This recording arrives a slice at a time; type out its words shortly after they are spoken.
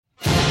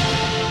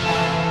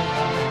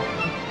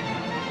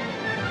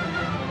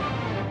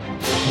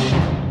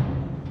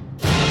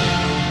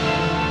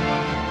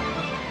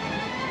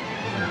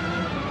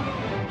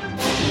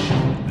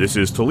This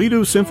is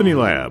Toledo Symphony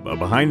Lab, a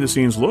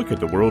behind-the-scenes look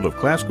at the world of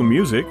classical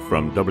music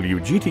from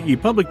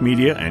WGTE Public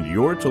Media and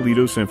your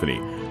Toledo Symphony.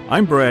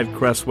 I'm Brad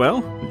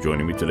Cresswell.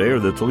 Joining me today are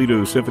the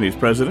Toledo Symphony's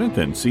president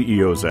and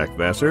CEO, Zach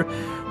Vassar.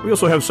 We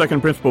also have second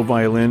principal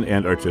violin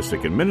and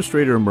artistic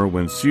administrator,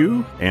 Merwin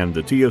Siu, and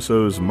the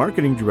TSO's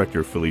marketing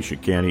director, Felicia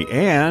Canny,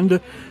 and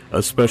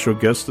a special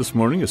guest this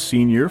morning, a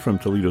senior from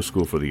Toledo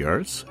School for the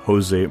Arts,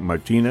 Jose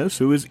Martinez,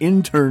 who is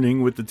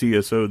interning with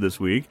the TSO this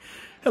week.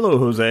 Hello,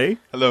 Jose.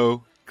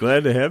 Hello.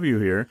 Glad to have you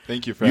here.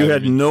 Thank you for having me. You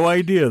had no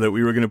idea that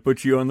we were going to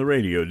put you on the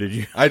radio, did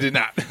you? I did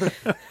not.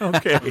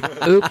 Okay.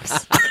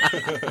 Oops.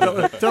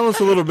 Tell us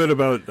a little bit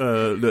about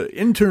the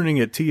interning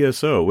at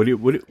TSO.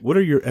 What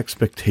are your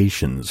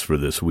expectations for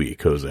this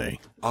week, Jose?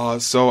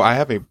 So I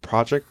have a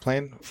project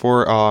plan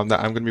for that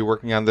I'm going to be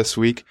working on this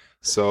week.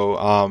 So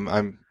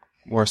I'm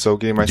more so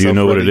getting myself ready. Do you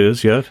know what it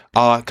is yet?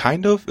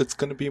 Kind of. It's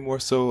going to be more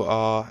so,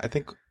 I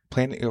think,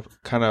 planning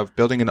of kind of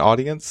building an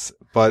audience,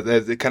 but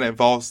it kind of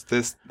involves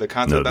the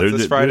concept that's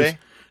this Friday.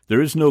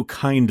 There is no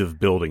kind of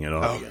building an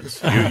audience.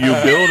 Oh. You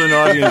build an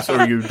audience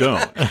or you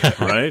don't,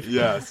 right?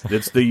 Yes.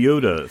 It's the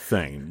Yoda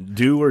thing.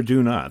 Do or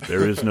do not.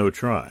 There is no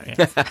try.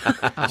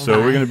 So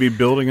we're going to be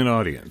building an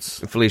audience.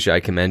 Felicia, I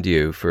commend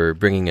you for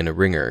bringing in a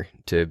ringer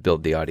to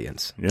build the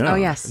audience. Yeah. Oh,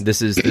 yes.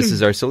 This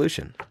is our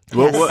solution.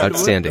 Well,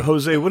 outstanding.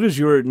 Jose, what is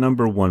your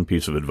number one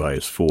piece of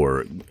advice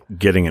for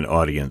getting an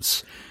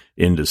audience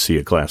in to see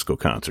a classical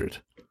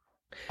concert?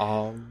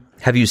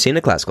 Have you seen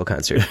a classical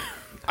concert?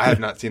 I have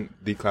not seen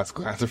the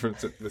classical concert from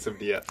the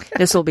symphony yet.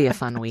 This will be a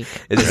fun week.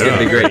 It's going to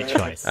be great.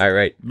 Choice. All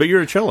right. But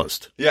you're a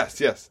cellist.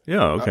 Yes.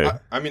 Yeah, okay.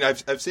 I mean,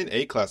 I've seen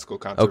a classical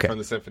concert from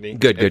the symphony.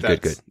 Good.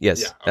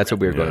 Yes, that's what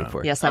we were going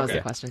for. Yes, that was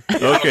the question.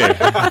 Okay.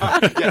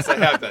 Yes, I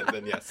have that,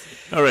 then yes.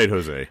 All right,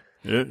 Jose.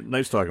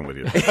 Nice talking with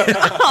you.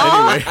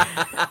 Anyway.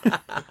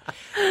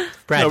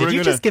 Brad, did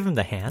you just give him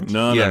the hand?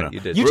 No. You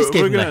did. You just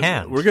gave him the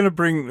hand. We're going to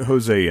bring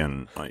Jose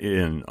in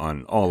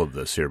on all of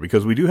this here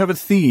because we do have a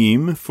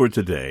theme for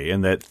today,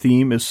 and that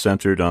theme is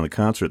centered on the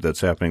concert that's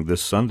happening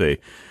this Sunday,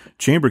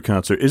 chamber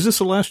concert. Is this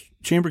the last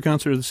chamber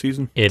concert of the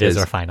season? It is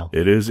our final.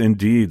 It is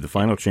indeed the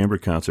final chamber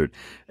concert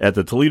at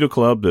the Toledo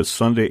Club this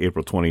Sunday,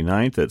 April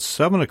 29th at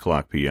 7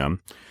 o'clock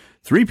p.m.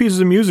 3 pieces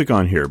of music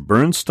on here.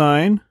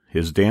 Bernstein,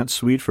 his dance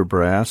suite for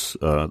brass,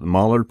 the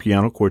Mahler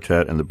piano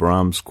quartet, and the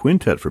Brahms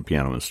quintet for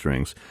piano and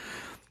strings.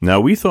 Now,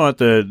 we thought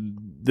that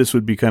this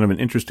would be kind of an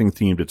interesting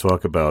theme to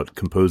talk about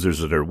composers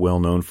that are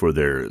well known for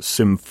their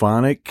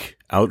symphonic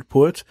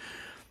output,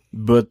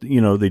 but,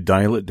 they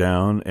dial it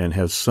down and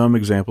have some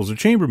examples of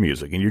chamber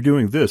music. And you're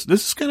doing this.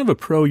 This is kind of a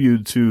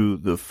prelude to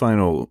the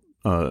final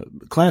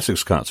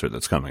classics concert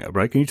that's coming up,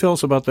 right? Can you tell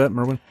us about that,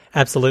 Merwin?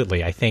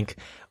 Absolutely. I think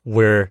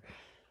we're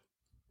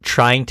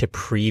trying to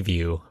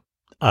preview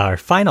our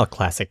final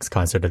classics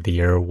concert of the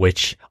year,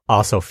 which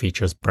also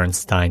features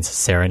Bernstein's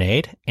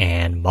Serenade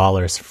and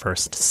Mahler's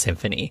First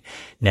Symphony.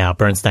 Now,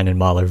 Bernstein and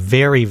Mahler,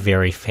 very,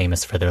 very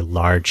famous for their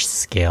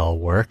large-scale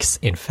works.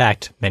 In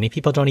fact, many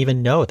people don't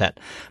even know that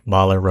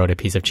Mahler wrote a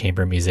piece of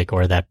chamber music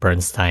or that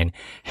Bernstein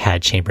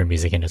had chamber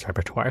music in his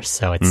repertoire.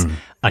 So it's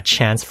a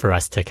chance for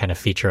us to kind of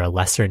feature a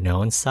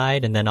lesser-known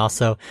side and then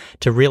also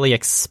to really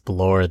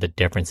explore the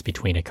difference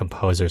between a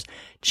composer's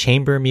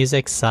chamber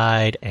music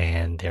side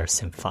and their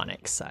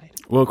symphonic side.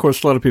 Well, of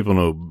course, a lot of people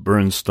know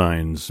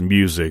Bernstein's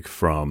music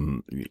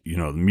from,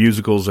 the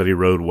musicals that he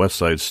wrote, West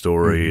Side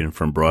Story, and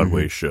from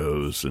Broadway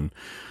shows and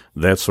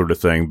that sort of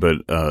thing.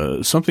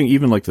 But something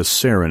even like the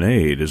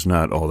Serenade is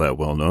not all that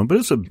well known, but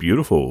it's a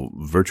beautiful,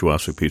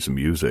 virtuosic piece of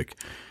music.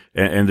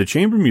 And the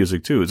chamber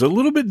music, too, is a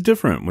little bit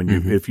different when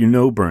if you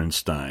know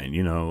Bernstein,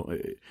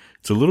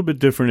 it's a little bit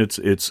different.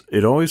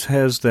 It always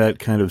has that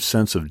kind of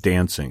sense of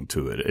dancing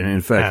to it. And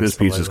in fact, This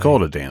piece is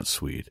called a dance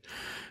suite.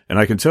 And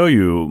I can tell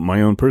you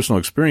my own personal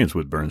experience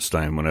with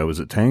Bernstein when I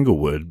was at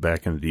Tanglewood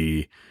back in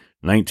the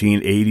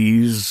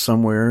 1980s,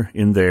 somewhere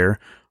in there.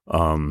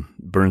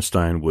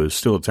 Bernstein was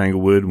still at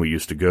Tanglewood, and we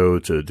used to go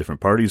to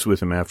different parties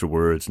with him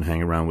afterwards and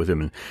hang around with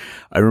him. And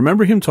I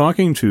remember him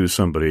talking to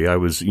somebody. I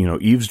was,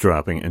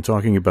 eavesdropping and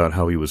talking about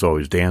how he was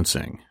always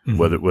dancing,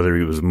 whether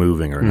he was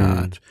moving or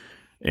not.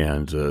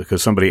 And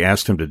because somebody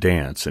asked him to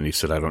dance, and he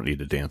said, "I don't need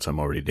to dance.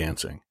 I'm already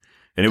dancing."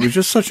 And it was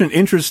just such an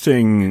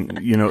interesting,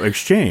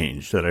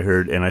 exchange that I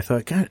heard. And I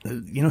thought, God,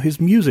 his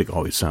music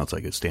always sounds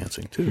like it's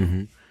dancing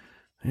too.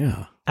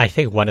 Yeah. I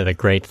think one of the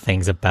great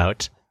things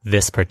about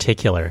this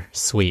particular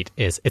suite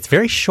is it's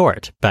very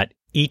short, but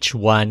each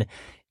one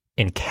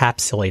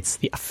encapsulates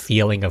the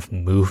feeling of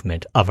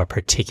movement of a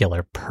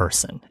particular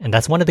person. And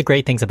that's one of the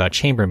great things about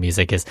chamber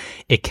music is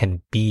it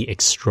can be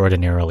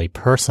extraordinarily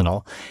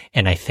personal.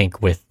 And I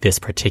think with this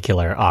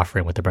particular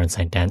offering with the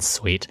Bernstein Dance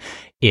Suite,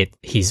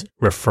 he's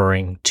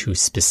referring to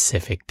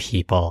specific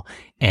people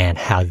and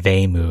how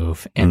they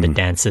move and the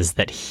dances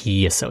that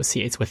he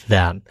associates with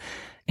them.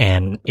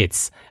 And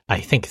I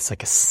think it's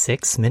like a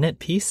 6-minute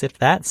piece, if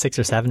that, 6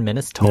 or 7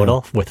 minutes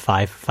total with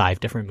five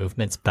different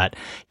movements, but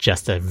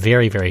just a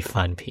very, very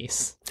fun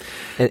piece.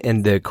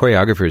 And the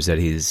choreographers that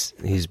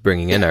he's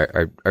bringing in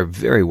are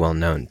very well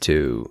known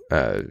to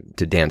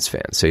dance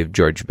fans. So you have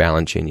George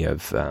Balanchine, you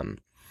have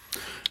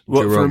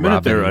Well, Jerome for a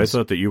minute there, I Robbins.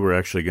 thought that you were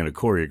actually going to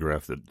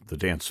choreograph the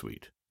dance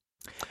suite.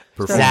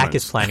 Zach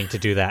is planning to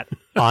do that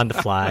on the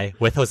fly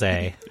with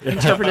Jose.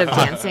 Interpretive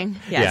dancing.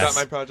 Yes. Is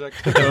that my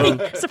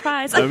project?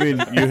 Surprise. I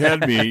mean, you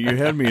had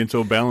me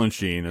until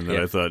Balanchine, and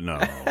then I thought, no.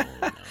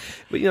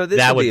 But this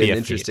That would would be be an a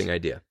interesting feat.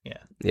 idea. Yeah.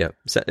 Yeah,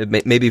 so,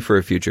 maybe for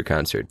a future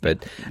concert.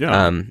 But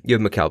Yeah. you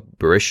have Mikhail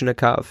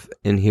Baryshnikov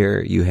in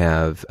here. You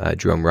have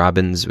Jerome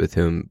Robbins, with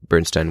whom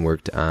Bernstein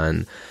worked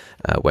on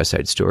West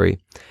Side Story.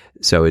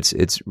 So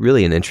it's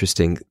really an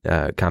interesting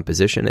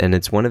composition, and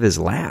it's one of his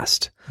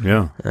last.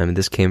 Yeah.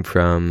 This came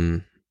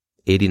from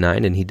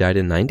 89, and he died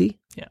in 90?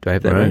 Yeah. Do I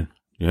have that right?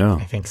 Yeah.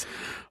 I think so.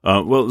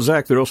 Well,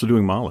 Zach, they're also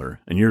doing Mahler,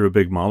 and you're a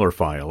big Mahler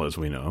file, as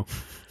we know.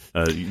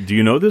 Do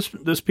you know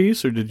this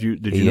piece, or did you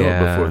know it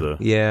before the?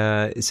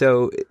 Yeah.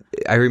 So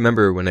I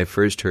remember when I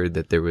first heard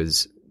that there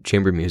was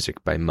chamber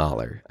music by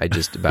Mahler, I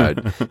just about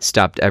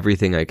stopped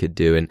everything I could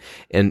do,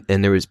 and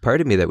there was part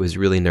of me that was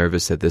really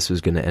nervous that this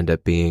was going to end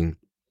up being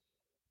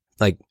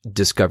like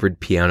discovered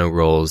piano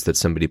rolls that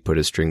somebody put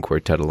a string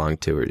quartet along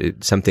to, or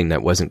something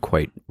that wasn't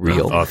quite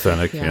real.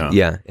 Authentic, Yeah.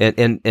 Yeah,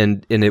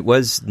 and it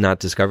was not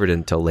discovered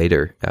until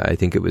later. I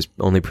think it was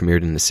only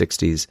premiered in the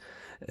 60s.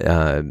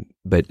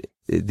 But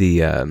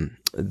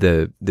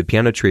the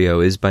piano trio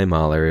is by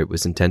Mahler. It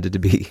was intended to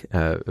be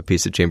a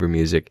piece of chamber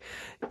music,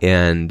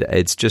 and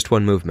it's just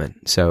one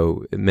movement.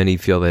 So many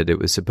feel that it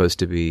was supposed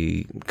to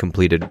be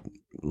completed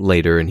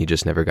later, and he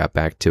just never got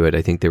back to it.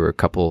 I think there were a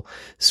couple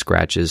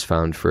scratches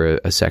found for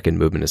a second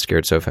movement of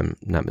Scherzo, if I'm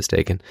not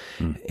mistaken.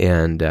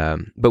 And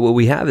but what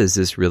we have is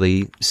this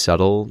really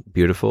subtle,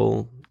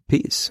 beautiful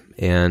piece.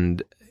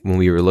 And when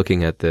we were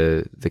looking at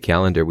the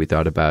calendar, we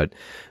thought about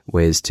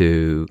ways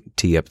to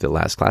tee up the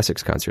Last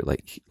Classics concert,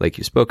 like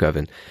you spoke of.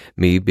 And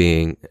me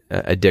being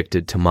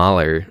addicted to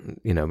Mahler,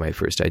 my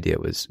first idea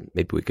was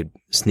maybe we could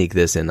sneak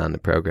this in on the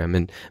program.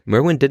 And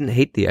Merwin didn't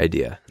hate the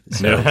idea.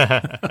 So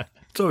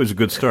It's always a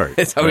good start.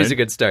 it's always right? a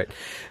good start.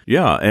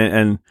 Yeah,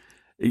 and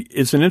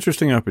it's an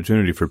interesting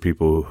opportunity for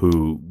people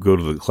who go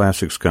to the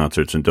classics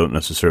concerts and don't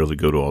necessarily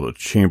go to all the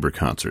chamber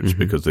concerts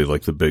because they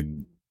like the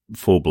big,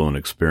 full-blown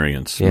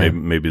experience. Yeah.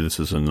 Maybe this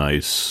is a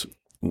nice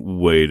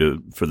way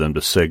for them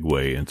to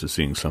segue into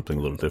seeing something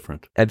a little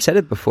different. I've said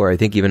it before, I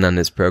think even on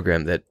this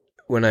program, that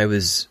when I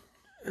was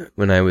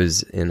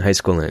in high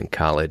school and in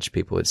college,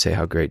 people would say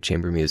how great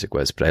chamber music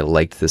was, but I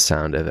liked the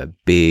sound of a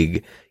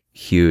big,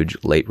 huge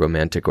late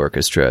romantic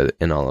orchestra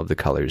in all of the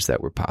colors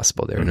that were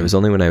possible there. And it was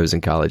only when I was in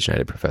college and I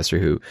had a professor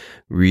who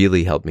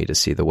really helped me to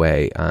see the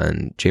way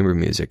on chamber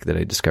music that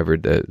I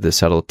discovered the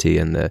subtlety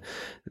and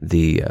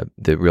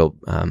the real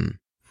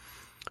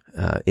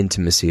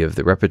intimacy of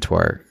the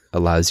repertoire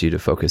allows you to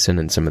focus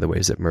in some of the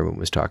ways that Merwin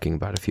was talking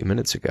about a few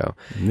minutes ago.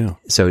 Yeah.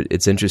 So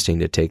it's interesting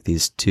to take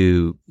these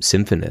two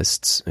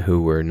symphonists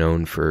who were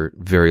known for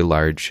very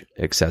large,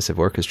 excessive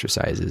orchestra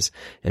sizes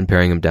and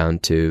paring them down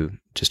to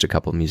just a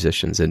couple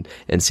musicians and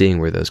seeing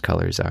where those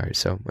colors are.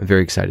 So I'm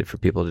very excited for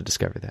people to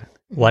discover that.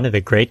 One of the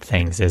great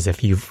things is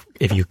if you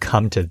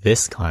come to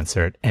this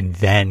concert and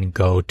then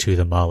go to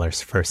the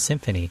Mahler's First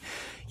Symphony,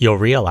 you'll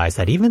realize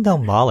that even though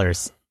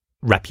Mahler's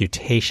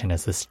reputation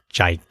as this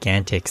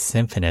gigantic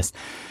symphonist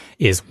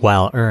is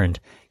well earned,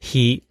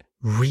 he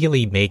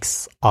really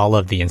makes all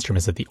of the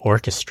instruments of the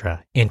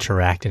orchestra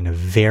interact in a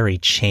very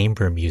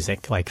chamber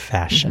music-like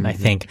fashion. I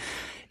think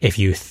if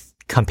you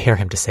compare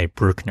him to, say,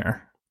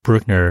 Bruckner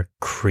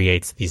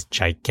creates these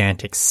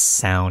gigantic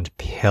sound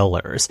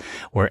pillars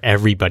where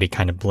everybody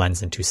kind of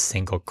blends into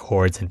single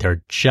chords, and there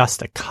are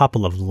just a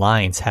couple of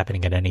lines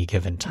happening at any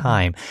given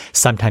time.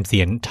 Sometimes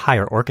the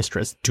entire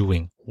orchestra is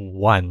doing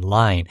one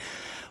line.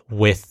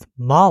 With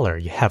Mahler,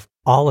 you have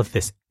all of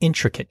this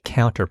intricate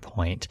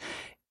counterpoint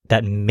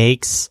that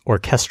makes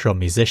orchestral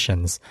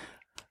musicians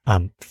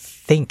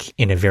think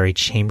in a very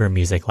chamber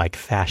music-like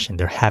fashion.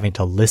 They're having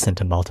to listen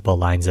to multiple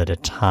lines at a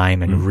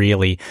time and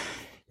really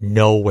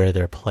know where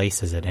their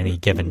place is at any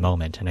given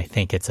moment. And I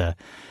think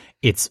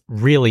it's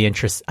really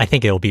interesting. I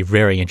think it'll be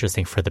very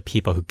interesting for the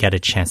people who get a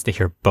chance to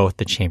hear both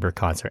the chamber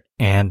concert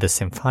and the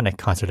symphonic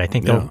concert. I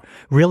think they'll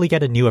really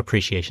get a new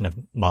appreciation of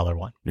Mahler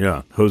 1.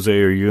 Yeah. Jose,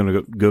 are you going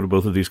to go to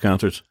both of these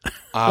concerts?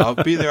 I'll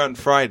be there on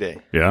Friday.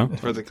 Yeah.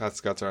 For the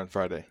classic concert on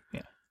Friday.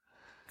 Yeah.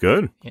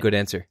 Good. Good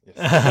answer.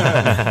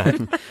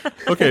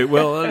 Okay,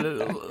 well,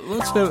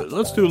 let's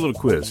do a little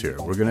quiz here.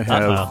 We're going to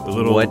have a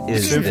little What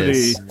is symphony.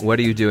 this? What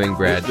are you doing,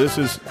 Brad? This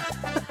is.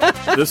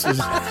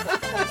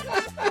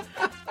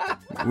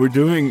 We're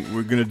going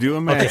to do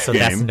a match Okay, so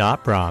game. that's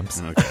not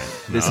Brahms. Okay.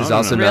 This No, is no,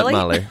 also no. not Really?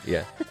 Mahler.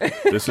 Yeah.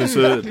 This is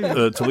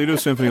a Toledo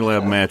Symphony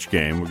Lab match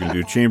game. We're going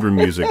to do chamber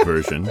music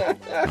version.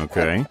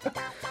 Okay.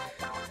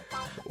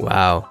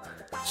 Wow.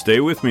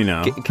 Stay with me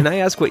now. Can I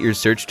ask what your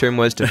search term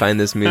was to find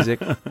this music?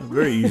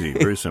 Very easy,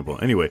 very simple.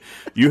 Anyway,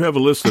 you have a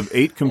list of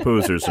 8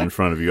 composers in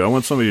front of you. I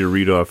want somebody to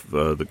read off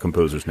the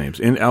composers' names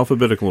in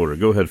alphabetical order.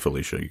 Go ahead,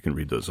 Felicia. You can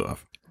read those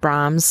off.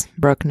 Brahms,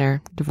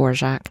 Bruckner,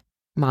 Dvorak,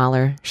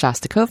 Mahler,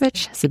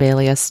 Shostakovich,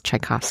 Sibelius,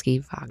 Tchaikovsky,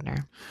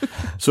 Wagner.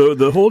 So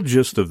the whole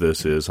gist of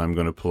this is I'm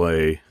going to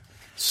play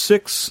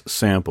 6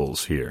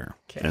 samples here.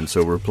 Okay. And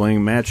so we're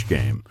playing match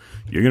game.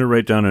 You're going to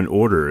write down in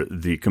order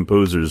the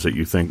composers that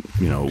you think,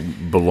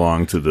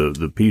 belong to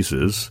the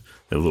pieces.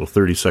 A little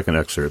 30-second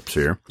excerpts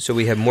here. So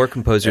we have more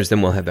composers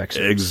than we'll have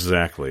excerpts.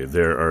 Exactly.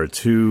 There are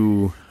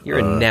 2... You're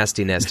a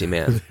nasty, nasty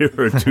man. There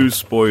are 2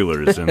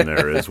 spoilers in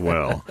there as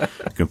well.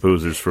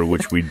 Composers for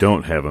which we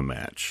don't have a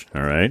match.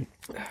 All right?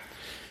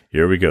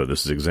 Here we go.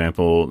 This is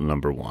example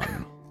number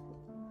 1.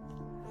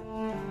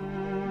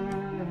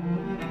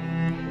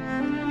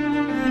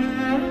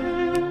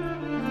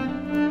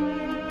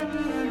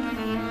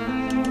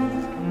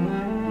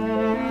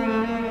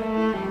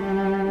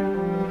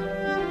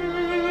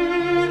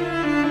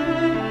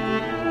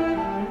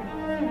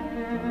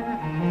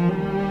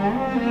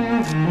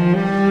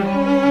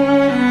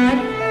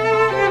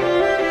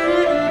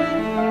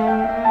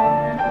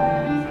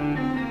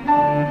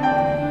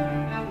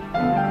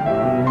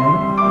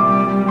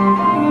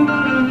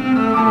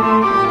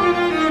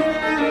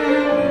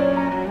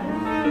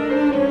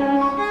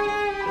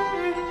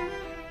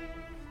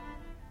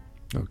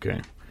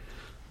 Okay,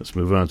 let's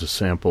move on to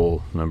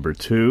sample number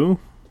 2.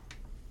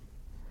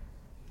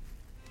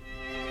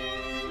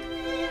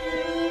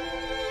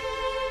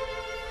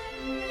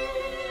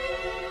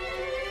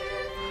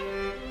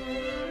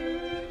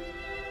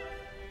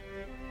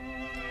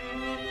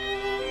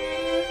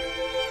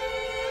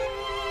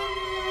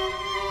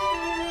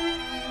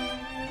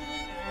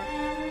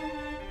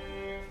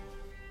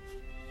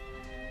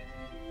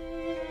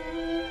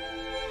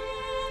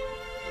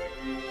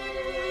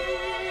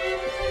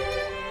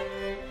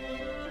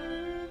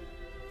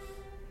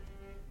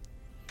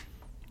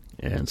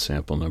 And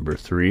sample number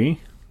 3.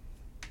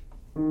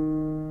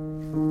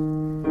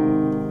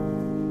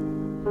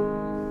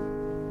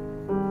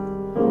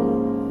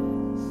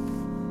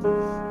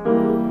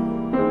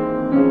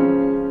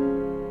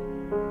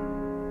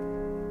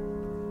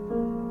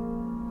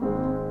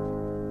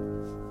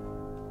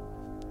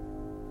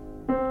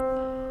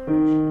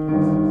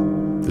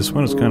 This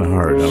one is kind of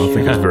hard. I don't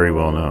think it's very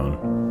well known.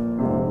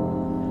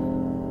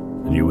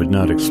 And you would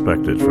not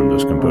expect it from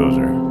this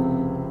composer.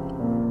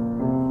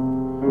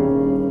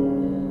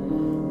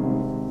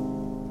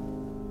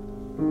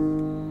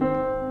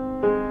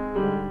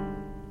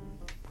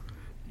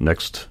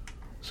 Next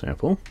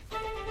sample.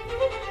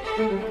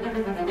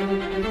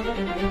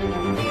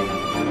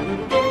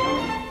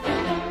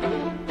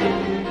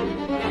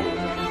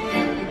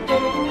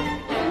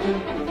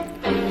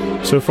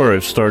 So far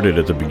I've started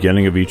at the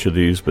beginning of each of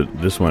these,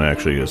 but this one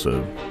actually is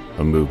a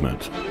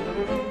movement.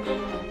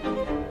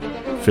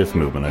 5th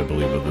movement, I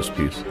believe, of this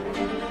piece.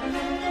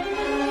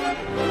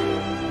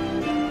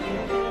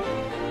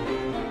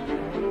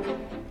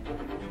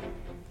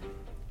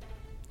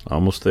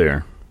 Almost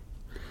there.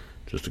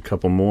 Just a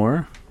couple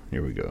more.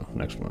 Here we go.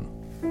 Next one.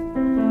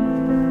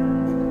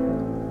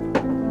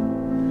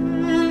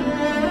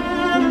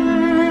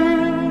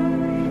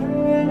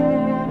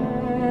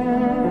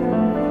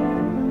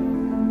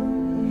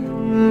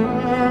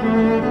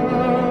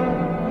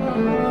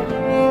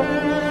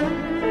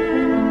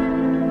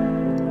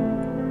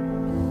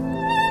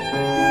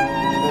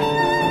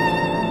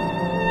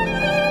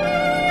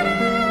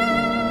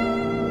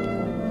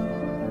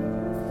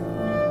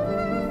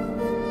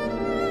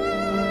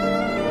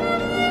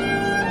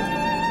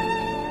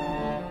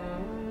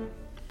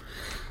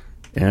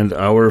 And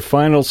our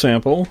final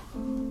sample.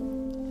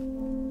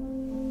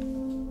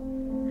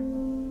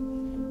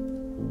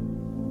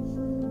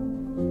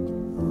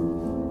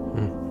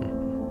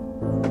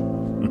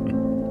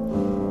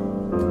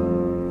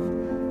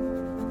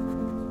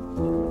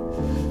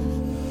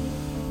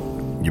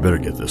 You better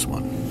get this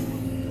one.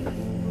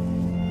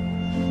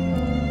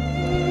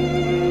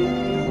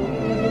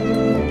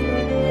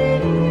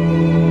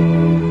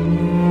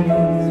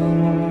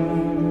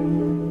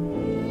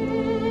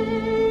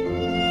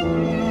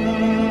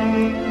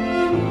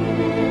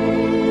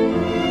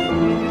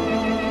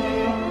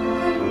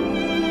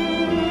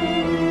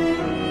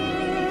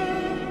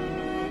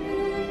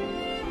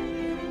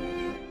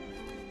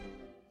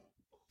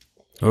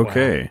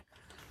 Okay,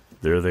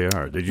 there they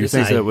are. Did you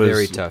think that was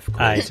very tough?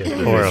 I did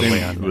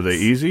horribly on this. Were they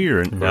easy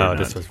or no?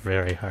 This was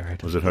very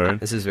hard. Was it hard?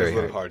 This is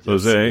very hard.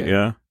 Jose,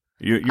 yeah.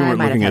 You weren't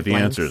looking at the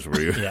answers, were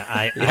you? Yeah,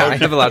 I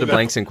have a lot of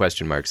blanks and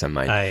question marks on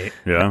mine. I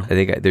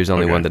think there's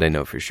only one that I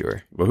know for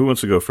sure. Well, who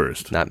wants to go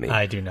first? Not me.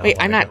 I do know. Wait,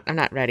 I'm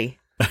not ready.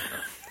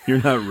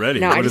 You're not ready?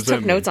 No, what I just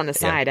took notes mean? on the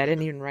side. I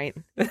didn't even write.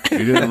 You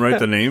didn't write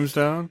the names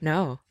down?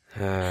 No.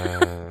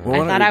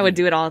 Well, I thought I would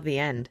do it all at the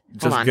end.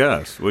 Hold on.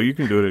 Guess. Well, you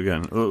can do it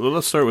again. Well,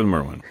 let's start with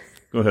Merwin.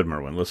 Go ahead,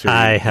 Merwin. Let's hear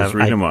let's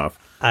read him off.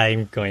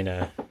 I'm going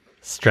to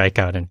strike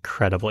out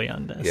incredibly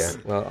on this. Yeah,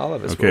 well, all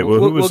of us. Okay,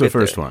 who was the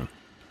first one?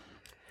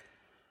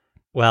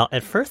 Well,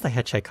 at first I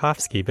had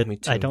Tchaikovsky, but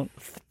I don't.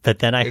 But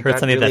then I heard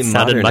something really that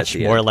sounded much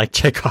more like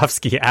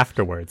Tchaikovsky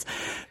afterwards,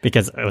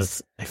 because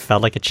I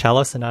felt like a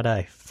cello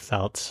sonata.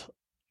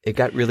 It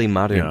got really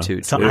modern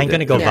too. So I'm going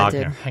to go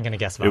Wagner. I'm going to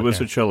guess Wagner. It was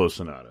a cello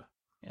sonata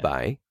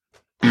by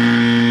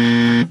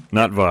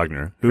not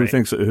Wagner. Who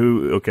thinks?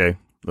 Who? Okay,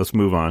 let's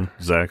move on.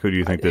 Zach, who do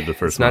you think did the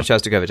first one? It's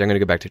not Shostakovich. I'm going to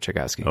go back to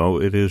Tchaikovsky. Oh,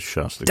 it is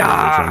Shostakovich.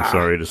 I'm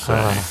sorry to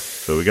say.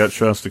 So we got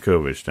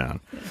Shostakovich down.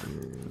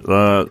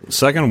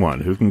 Second one.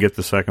 Who can get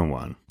the second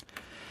one?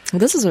 Well,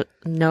 this is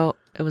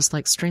it was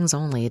like strings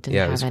only. It didn't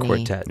have it was any.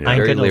 quartet. Yeah.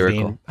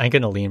 I'm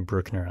going to lean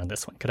Bruckner on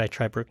this one. Could I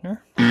try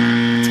Bruckner?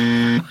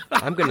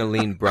 I'm going to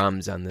lean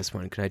Brahms on this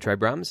one. Can I try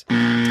Brahms?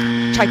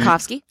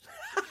 Tchaikovsky.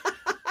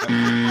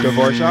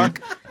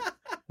 Dvorak.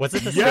 Was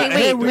it the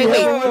same? Wait.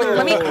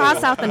 Let me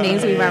cross out the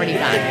names we've already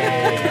done.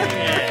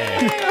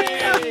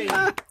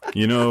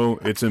 You know,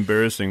 it's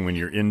embarrassing when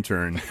your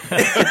intern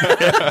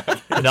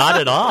Not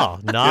at all.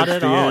 Not Gets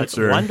at the all.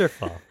 answer. It's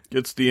wonderful.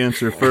 gets the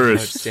answer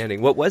first.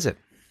 Outstanding. What was it?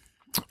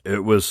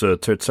 It was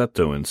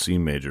Terzetto in C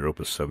major,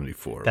 Opus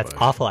 74. That's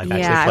awful. I've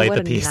I actually played would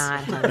the piece. not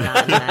have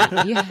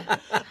gotten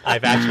that.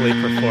 I've actually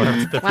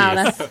performed the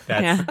Wow, piece. that's-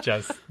 yeah.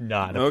 just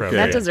not Okay. appropriate.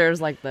 That deserves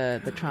like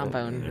the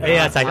trombone.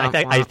 Yes,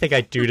 I think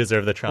I do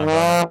deserve the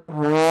trombone.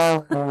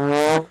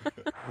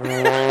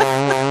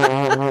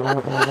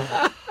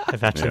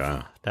 I've actually,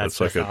 Yeah,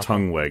 that's like a awful.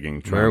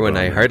 tongue-wagging Merwin,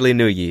 I hardly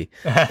knew ye.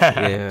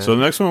 Yeah. So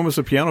the next one was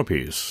a piano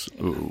piece,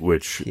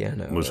 which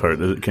Piano. was hard.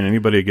 Can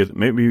anybody get?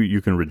 Maybe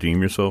you can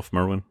redeem yourself,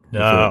 Merwin. with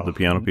No. the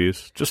piano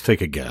piece. Just take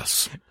a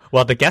guess.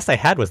 Well, the guess I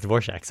had was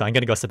Dvorak, so I'm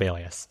going to go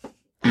Sibelius.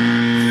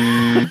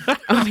 Oh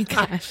my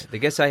gosh. The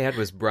guess I had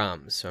was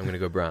Brahms, so I'm going to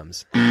go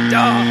Brahms.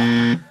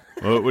 Well,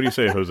 what do you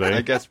say, I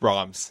Jose? guess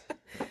Brahms.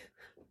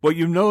 Well,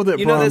 you know that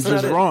You know Brahms that's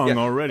is not it. wrong Yeah.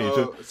 already.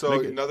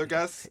 So another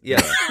guess? Yeah.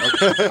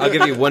 I'll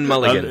give you one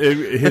mulligan.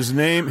 His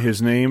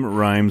name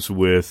rhymes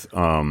with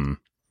I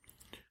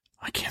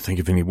can't think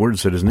of any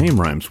words that his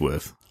name rhymes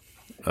with.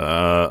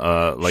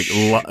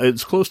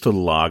 It's close to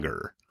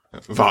lager.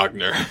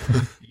 Wagner.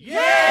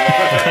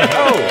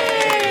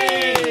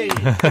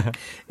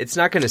 It's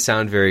not going to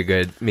sound very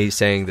good, me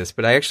saying this,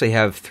 but I actually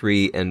have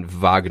 3 and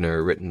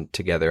Wagner written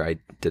together. I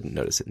didn't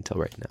notice it until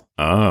right now.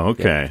 Oh,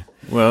 okay.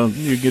 Well,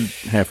 you get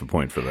half a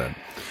point for that.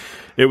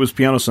 It was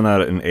Piano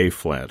Sonata in A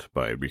flat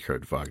by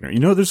Richard Wagner. You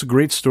know, there's a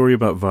great story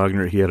about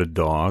Wagner. He had a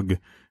dog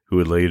who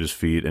would lay at his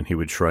feet, and he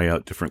would try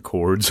out different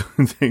chords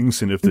and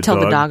things. And if Until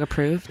the dog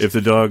approved. if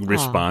the dog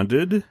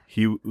responded,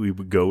 we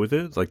would go with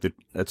it.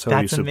 That's how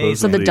he That's amazing.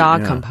 So supposedly. the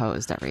dog yeah.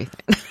 composed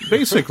everything.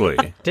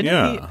 Basically,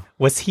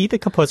 Was he the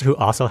composer who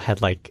also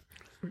had like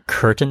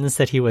curtains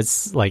that he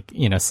was like,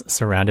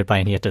 surrounded by,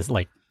 and he had to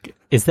like,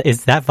 is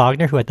that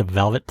Wagner who had the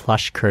velvet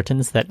plush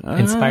curtains that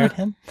inspired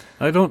him?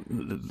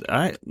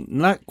 I'm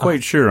not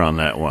quite sure on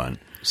that one.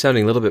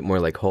 Sounding a little bit more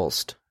like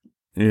Holst.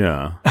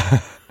 Yeah.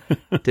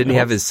 Didn't he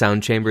have his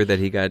sound chamber that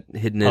he got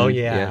hidden in? Oh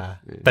yeah.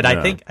 But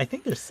Yeah. I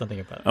think there's something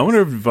about it. I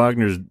wonder if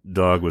Wagner's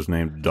dog was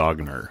named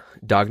Dogner.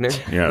 Dogner?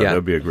 Yeah,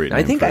 that'd be a great name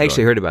I think for a I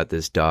actually dog. heard about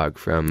this dog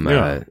from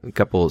Yeah. a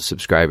couple of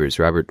subscribers.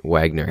 Robert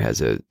Wagner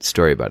has a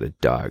story about a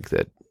dog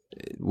that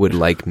would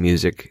like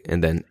music,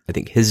 and then I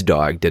think his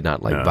dog did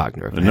not like Yeah.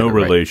 Wagner. if I No have it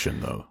right. relation,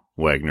 though,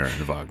 Wagner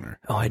and Wagner.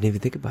 Oh, I didn't even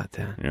think about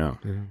that. Yeah.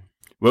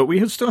 Well,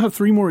 we still have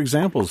 3 more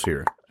examples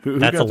here. Who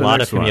That's got a the lot of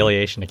next one?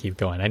 humiliation to keep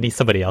going. I need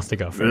somebody else to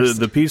go first.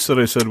 The piece that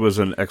I said was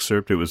an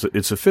excerpt. It's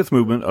a 5th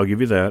movement, I'll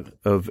give you that,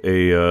 of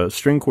a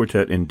string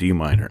quartet in D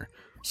minor.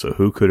 So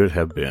who could it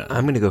have been?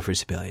 I'm going to go for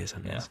Sibelius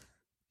on this.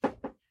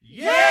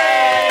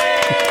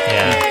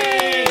 Yeah.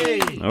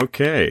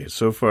 Okay,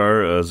 so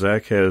far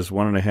Zach has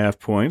 1.5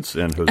 points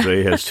and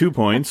Jose has 2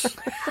 points.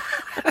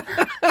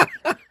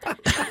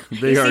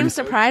 You seem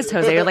surprised,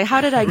 Jose. You're like,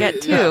 how did I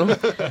get 2?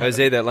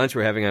 Jose, that lunch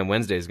we're having on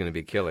Wednesday is going to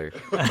be killer.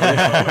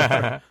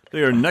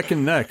 They are neck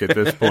and neck at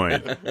this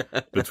point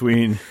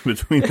between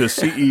the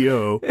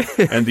CEO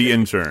and the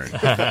intern.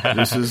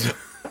 This is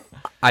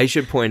I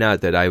should point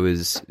out that I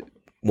was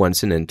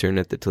once an intern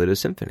at the Toledo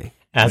Symphony,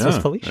 As was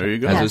Yeah, Felicia. There you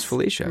go. as was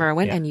Felicia.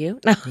 Merwin Yeah. and you?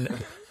 No.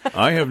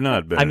 I have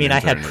not been. I mean, an I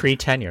had intern.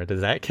 pre-tenure.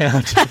 Does that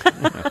count?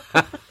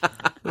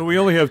 Well, we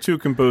only have 2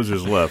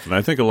 composers left, and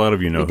I think a lot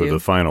of you know We who do. the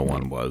final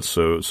one was.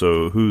 So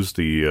who's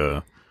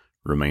the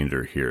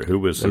remainder here? Who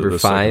was Number the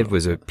 5 second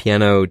was a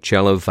piano,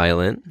 cello,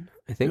 violin,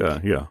 I think.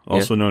 one? Yeah,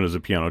 also known as a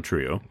piano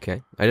trio.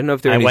 Okay. I didn't know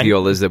if there were I any went-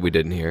 violas that we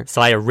didn't hear.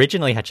 So I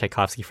originally had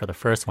Tchaikovsky for the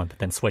first one, but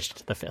then switched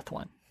to the 5th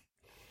one.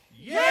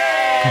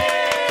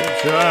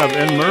 Good job,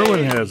 and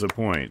Merwin has a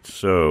point.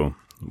 So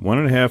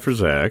 1.5 for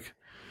Zach,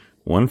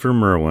 1 for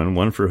Merwin,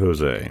 1 for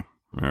Jose.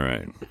 All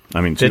right. I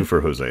mean, 2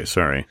 for Jose.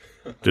 Sorry,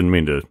 didn't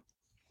mean to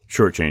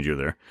shortchange you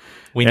there.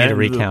 We need a And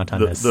recount on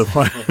this. The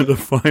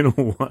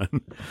final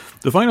one,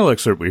 the final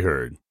excerpt we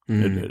heard.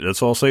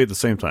 Let's all say it at the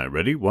same time.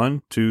 Ready?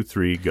 1, 2,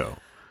 3, go.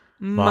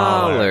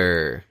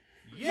 Mahler.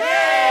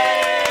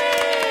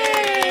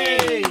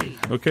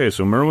 Okay,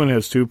 so Merwin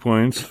has 2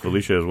 points,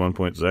 Felicia has 1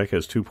 point, Zach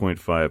has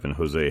 2.5, and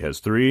Jose has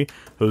 3.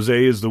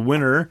 Jose is the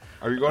winner.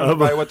 Are you going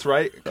by what's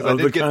right? Because I of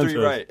did the get 3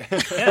 right.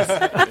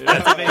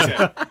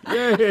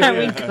 Are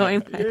we going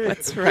by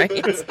what's right?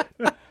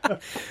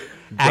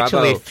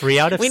 Actually, Bravo. 3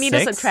 out of 6. We need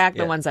to subtract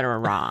the ones that are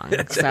wrong.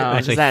 So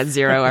does that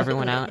zero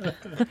everyone out?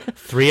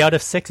 3 out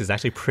of 6 is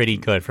actually pretty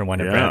good for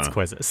one of Yeah. Brad's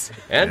quizzes.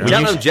 And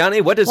tell him,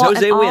 Johnny, what does Well,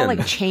 Jose and all win?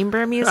 like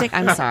chamber music.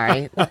 I'm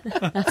sorry.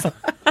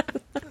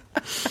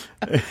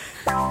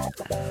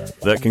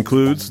 that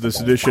concludes this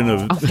edition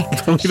of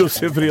Toledo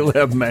Symphony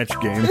Lab Match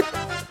Game.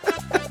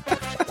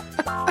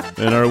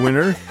 And our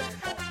winner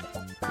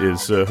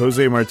is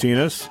Jose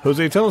Martinez.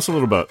 Jose, tell us a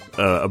little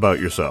about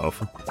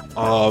yourself.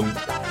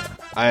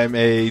 I am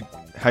a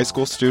high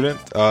school student,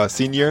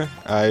 senior.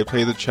 I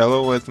play the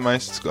cello with my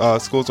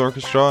school's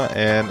orchestra,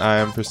 and I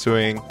am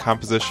pursuing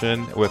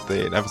composition with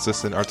an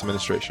emphasis in arts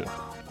administration.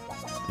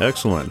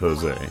 Excellent,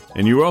 Jose.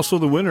 And you were also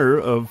the winner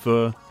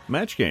of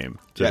Match Game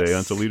today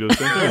on Toledo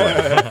Symphony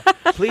Lab.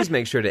 Please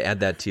make sure to add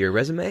that to your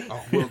resume.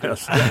 Oh,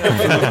 yes,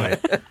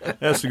 absolutely.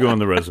 Has to go on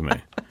the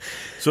resume.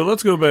 So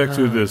let's go back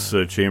to this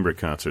chamber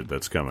concert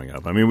that's coming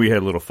up. I mean, we had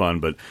a little fun,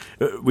 but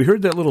we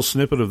heard that little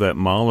snippet of that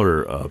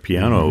Mahler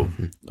piano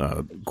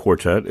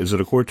quartet. Is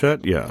it a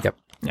quartet? Yeah. Yep.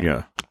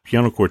 Yeah.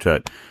 Piano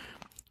quartet.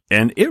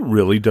 And it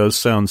really does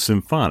sound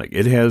symphonic.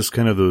 It has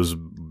kind of those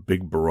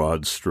big,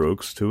 broad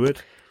strokes to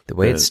it. The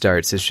way it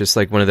starts, it's just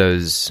like one of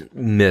those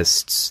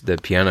mists. The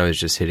piano is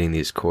just hitting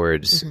these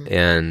chords,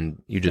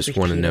 and you just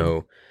want to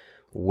know,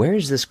 where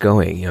is this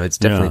going? You know, it's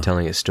definitely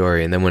telling a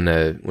story. And then when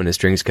the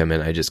strings come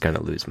in, I just kind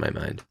of lose my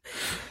mind.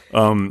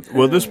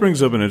 Well, this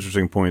brings up an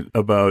interesting point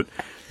about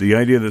the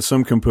idea that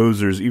some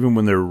composers, even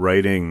when they're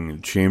writing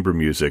chamber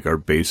music, are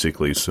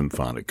basically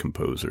symphonic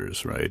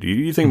composers, right? Do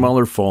you think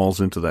Mahler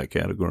falls into that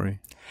category?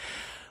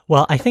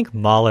 Well, I think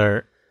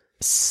Mahler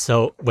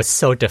was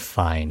so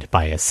defined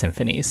by his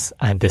symphonies,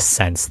 and this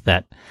sense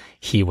that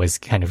he was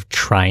kind of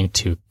trying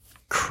to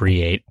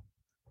create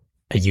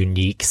a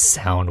unique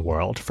sound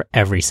world for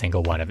every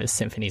single one of his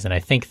symphonies. And I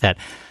think that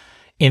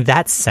in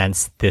that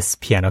sense, this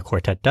piano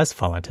quartet does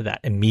fall into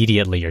that.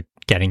 Immediately, you're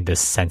getting this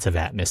sense of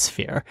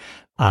atmosphere.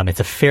 It's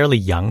a fairly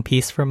young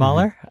piece for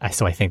Mahler.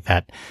 So I think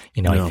that,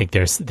 I think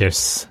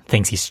there's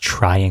things he's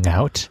trying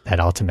out that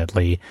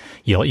ultimately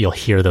you'll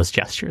hear those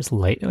gestures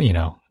late,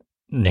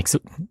 next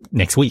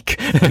week.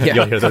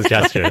 You'll hear those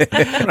gestures.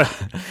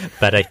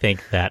 But I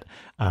think that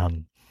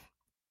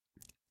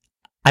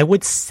I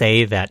would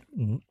say that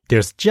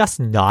there's just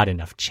not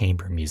enough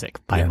chamber music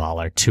by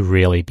Mahler to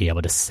really be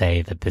able to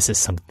say that this is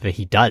something that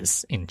he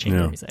does in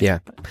chamber music. Yeah,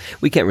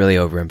 we can't really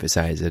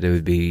overemphasize it. It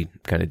would be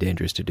kind of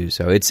dangerous to do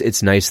so.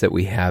 It's nice that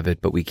we have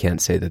it, but we can't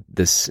say that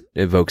this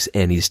evokes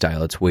any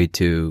style. It's way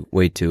too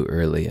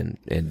early and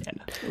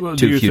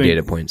too few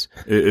data points.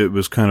 It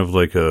was kind of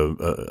like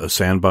a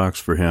sandbox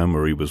for him,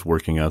 where he was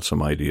working out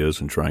some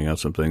ideas and trying out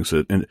some things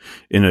that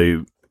in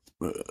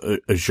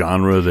a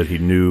genre that he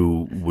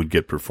knew would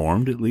get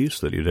performed, at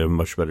least, that he'd have a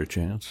much better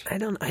chance.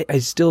 I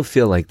still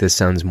feel like this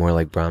sounds more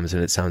like Brahms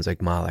than it sounds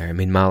like Mahler. I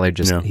mean, Mahler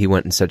he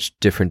went in such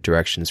different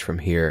directions from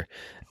here.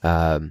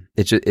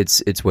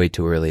 It's way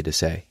too early to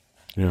say.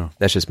 Yeah.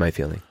 That's just my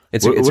feeling.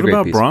 What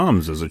about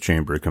Brahms as a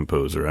chamber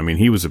composer? I mean,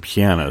 he was a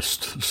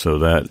pianist, so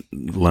that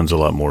lends a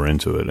lot more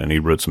into it, and he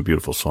wrote some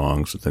beautiful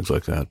songs and things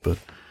like that. But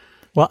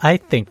well, I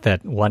think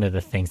that one of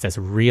the things that's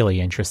really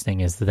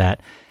interesting is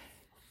that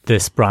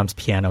this Brahms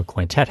piano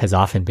quintet has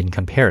often been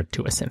compared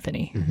to a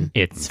symphony.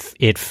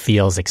 It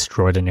feels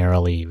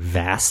extraordinarily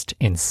vast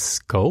in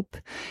scope,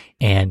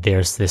 and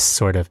there's this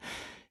sort of,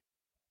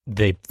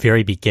 the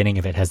very beginning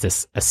of it has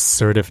this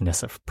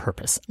assertiveness of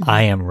purpose.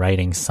 I am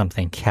writing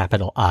something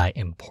capital I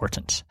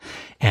important,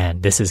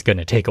 and this is going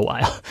to take a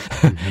while.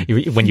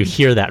 When you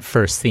hear that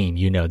first theme,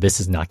 this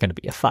is not going to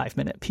be a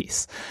 5-minute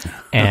piece.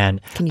 And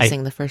can you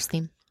sing the first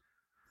theme?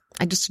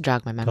 Just to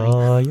jog my memory.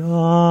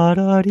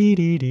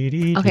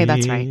 Okay,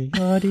 that's right.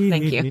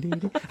 Thank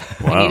you.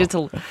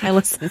 Wow. I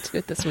listened to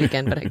it this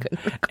weekend, but I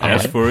couldn't recall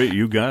Ask for it,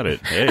 you got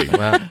it. Hey.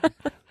 Wow.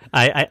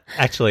 I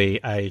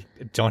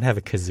don't have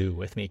a kazoo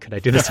with me. Could I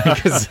do this on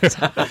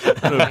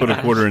kazoo? I'm going to put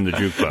a quarter in the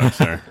jukebox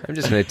there. I'm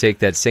just going to take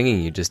that singing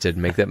you just did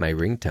and make that my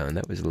ringtone.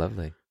 That was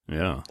lovely.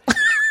 Yeah.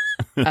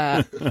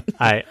 I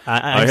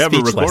have a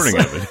recording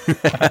of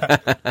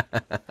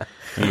it.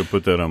 I'm going to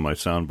put that on my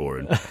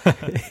soundboard.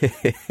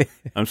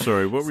 I'm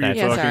sorry. What were you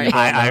talking about?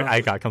 I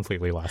got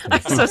completely lost.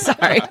 I'm so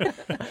sorry.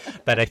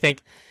 But I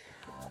think.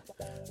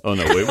 Oh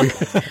no! Wait.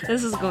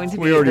 This is going to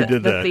be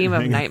the theme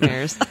of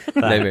nightmares.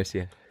 Nightmares,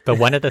 yeah. But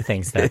one of the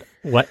things that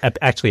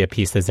a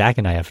piece that Zach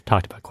and I have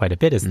talked about quite a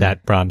bit is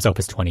that Brahms'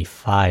 Opus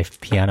 25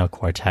 piano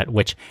quartet,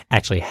 which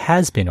actually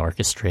has been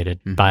orchestrated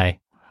by,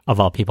 of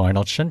all people,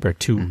 Arnold Schoenberg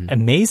to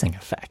amazing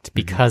effect.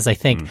 Because I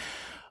think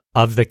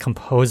of the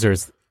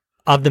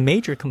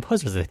major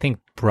composers, I think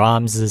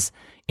Brahms's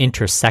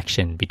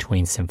intersection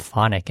between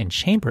symphonic and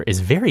chamber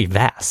is very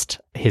vast.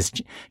 His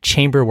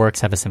chamber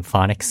works have a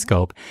symphonic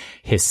scope.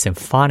 His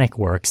symphonic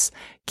works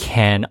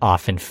can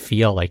often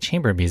feel like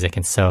chamber music.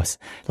 And so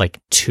like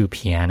 2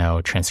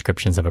 piano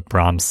transcriptions of a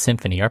Brahms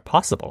symphony are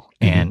possible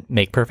and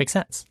make perfect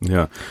sense.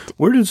 Yeah.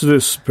 Where does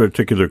this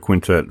particular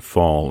quintet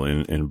fall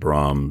in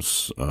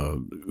Brahms'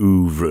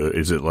 oeuvre?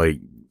 Is it like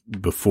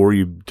before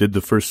you did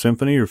the first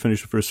symphony or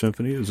finished the first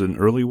symphony? Is it an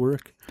early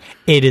work?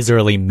 It is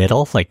early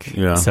middle,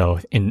 so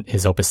in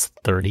his Opus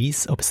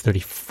 30s, Opus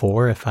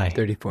 34,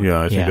 34.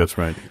 Yeah, I think that's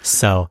right.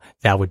 So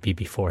that would be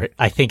before it.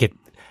 I think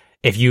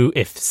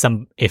if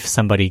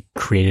somebody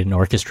created an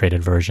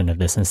orchestrated version of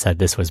this and said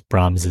this was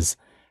Brahms's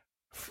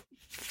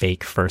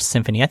fake First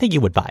Symphony, I think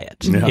you would buy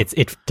it. Yeah.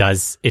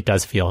 It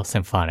does feel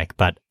symphonic,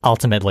 but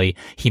ultimately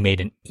he made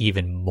an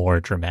even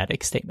more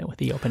dramatic statement with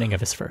the opening of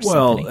his First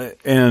Symphony. Well,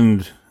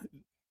 and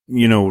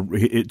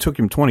it took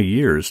him 20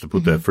 years to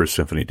put that First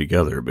Symphony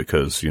together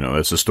because,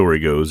 as the story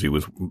goes, he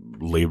was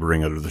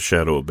laboring under the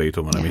shadow of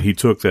Beethoven. I mean, he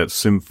took that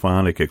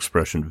symphonic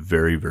expression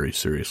very, very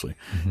seriously.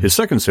 His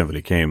Second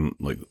Symphony came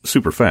like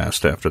super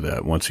fast after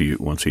that, once he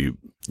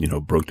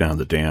broke down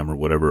the dam or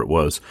whatever it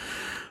was.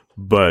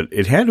 But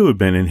it had to have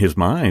been in his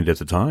mind at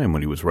the time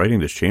when he was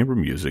writing this chamber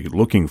music,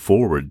 looking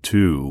forward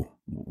to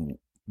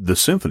the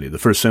symphony, the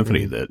First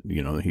Symphony that,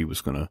 he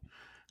was going to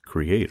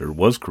create or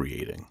was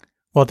creating.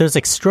 Well, there's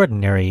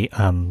extraordinary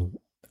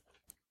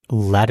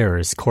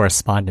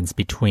correspondence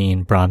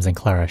between Brahms and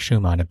Clara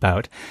Schumann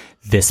about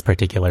this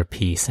particular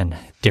piece and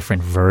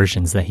different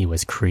versions that he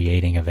was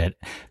creating of it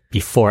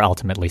before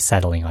ultimately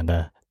settling on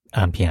the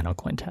piano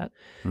quintet.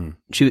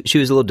 She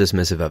was a little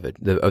dismissive of it,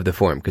 of the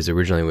form, because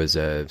originally it was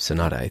a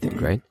sonata, I think,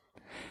 right?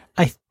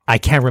 I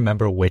can't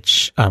remember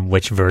which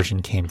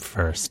version came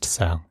first.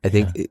 So I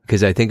think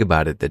because I think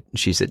about it that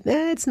she said,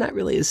 it's not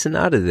really a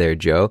sonata there,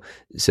 Joe.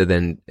 So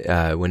then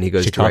when he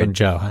goes she to called write, him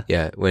Joe. Huh?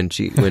 Yeah, when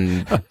he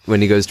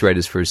goes to write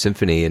his First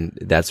Symphony, and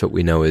that's what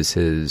we know as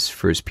his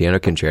first piano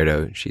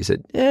concerto, she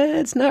said,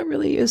 it's not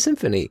really a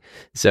symphony.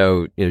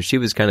 So she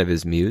was kind of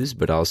his muse,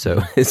 but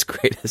also his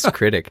greatest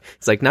critic.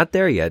 It's like, not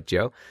there yet,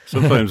 Joe.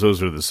 Sometimes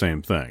those are the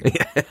same thing.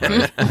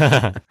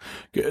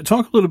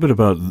 Talk a little bit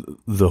about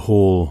the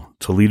whole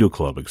Toledo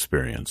Club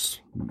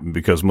experience,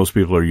 because most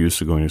people are used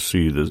to going to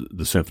see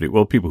the symphony.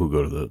 Well, people who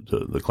go to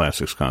the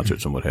classics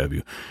concerts and what have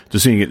you, to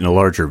seeing it in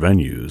larger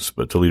venues,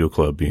 but Toledo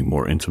Club being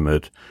more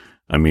intimate.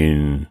 I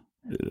mean,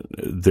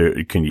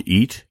 can you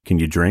eat? Can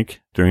you drink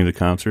during the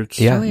concerts?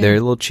 Yeah, there are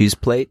little cheese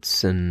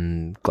plates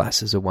and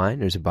glasses of wine.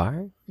 There's a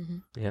bar.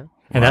 Yeah.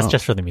 And that's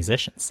just for the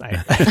musicians.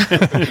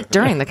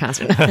 During the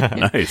concert.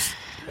 Nice.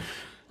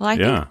 Well,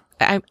 I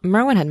think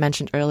Merwin had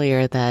mentioned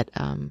earlier that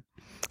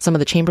some of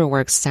the chamber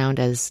works sound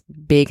as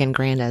big and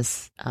grand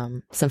as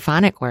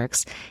symphonic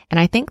works, and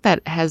I think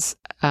that has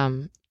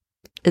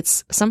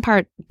it's some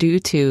part due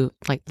to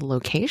like the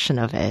location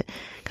of it,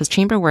 because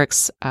chamber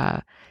works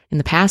in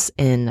the past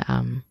in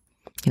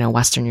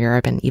Western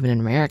Europe and even in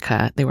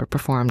America, they were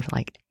performed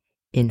like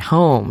in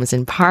homes,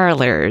 in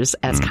parlors,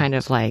 as kind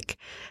of like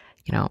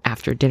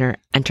after dinner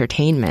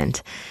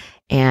entertainment.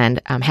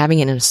 And having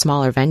it in a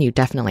smaller venue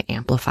definitely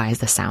amplifies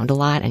the sound a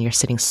lot, and you're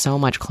sitting so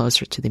much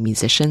closer to the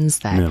musicians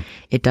that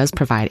it does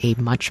provide a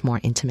much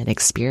more intimate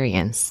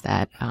experience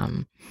that,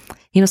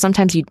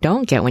 sometimes you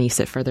don't get when you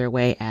sit further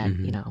away at,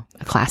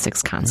 a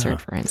classics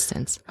concert, for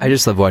instance. I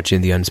just love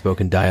watching the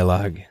unspoken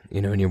dialogue,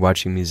 when you're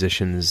watching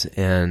musicians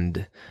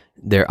and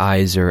their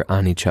eyes are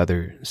on each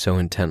other so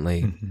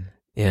intently.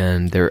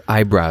 And their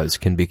eyebrows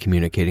can be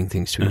communicating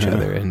things to each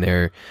other, and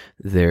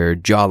their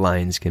jaw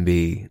lines can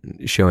be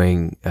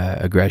showing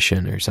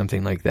aggression or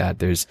something like that.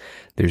 There's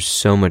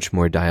so much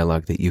more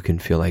dialogue that you can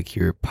feel like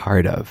you're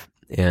part of,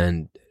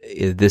 and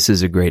this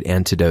is a great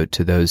antidote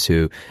to those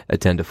who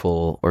attend a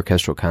full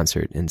orchestral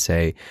concert and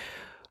say,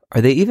 "Are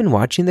they even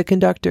watching the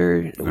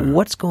conductor?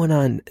 What's going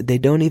on? They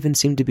don't even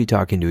seem to be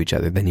talking to each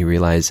other." Then you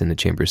realize in a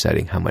chamber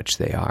setting how much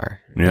they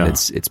are, and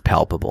it's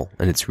palpable,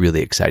 and it's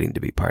really exciting to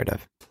be part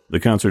of. The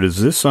concert is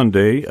this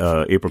Sunday,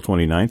 April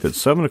 29th at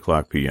 7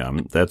 o'clock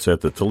p.m. That's at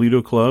the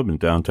Toledo Club in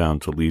downtown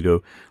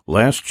Toledo.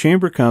 Last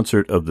chamber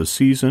concert of the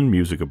season,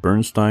 music of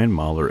Bernstein,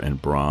 Mahler,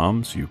 and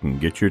Brahms. You can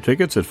get your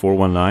tickets at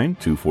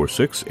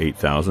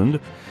 419-246-8000.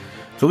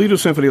 Toledo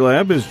Symphony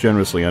Lab is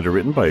generously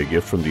underwritten by a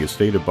gift from the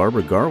estate of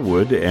Barbara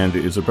Garwood and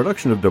is a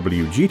production of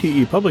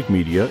WGTE Public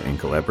Media in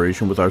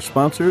collaboration with our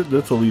sponsor,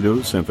 the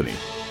Toledo Symphony.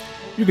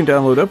 You can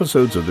download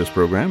episodes of this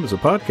program as a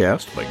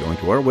podcast by going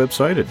to our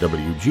website at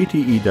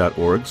wgte.org/lab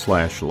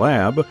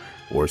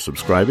or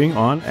subscribing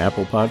on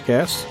Apple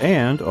Podcasts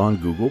and on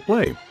Google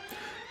Play.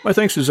 My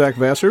thanks to Zach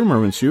Vassar,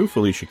 Merwin Siu,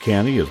 Felicia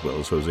Canny, as well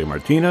as Jose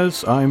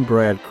Martinez. I'm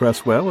Brad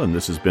Cresswell, and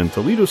this has been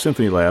Toledo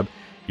Symphony Lab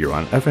here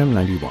on FM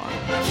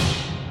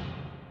 91.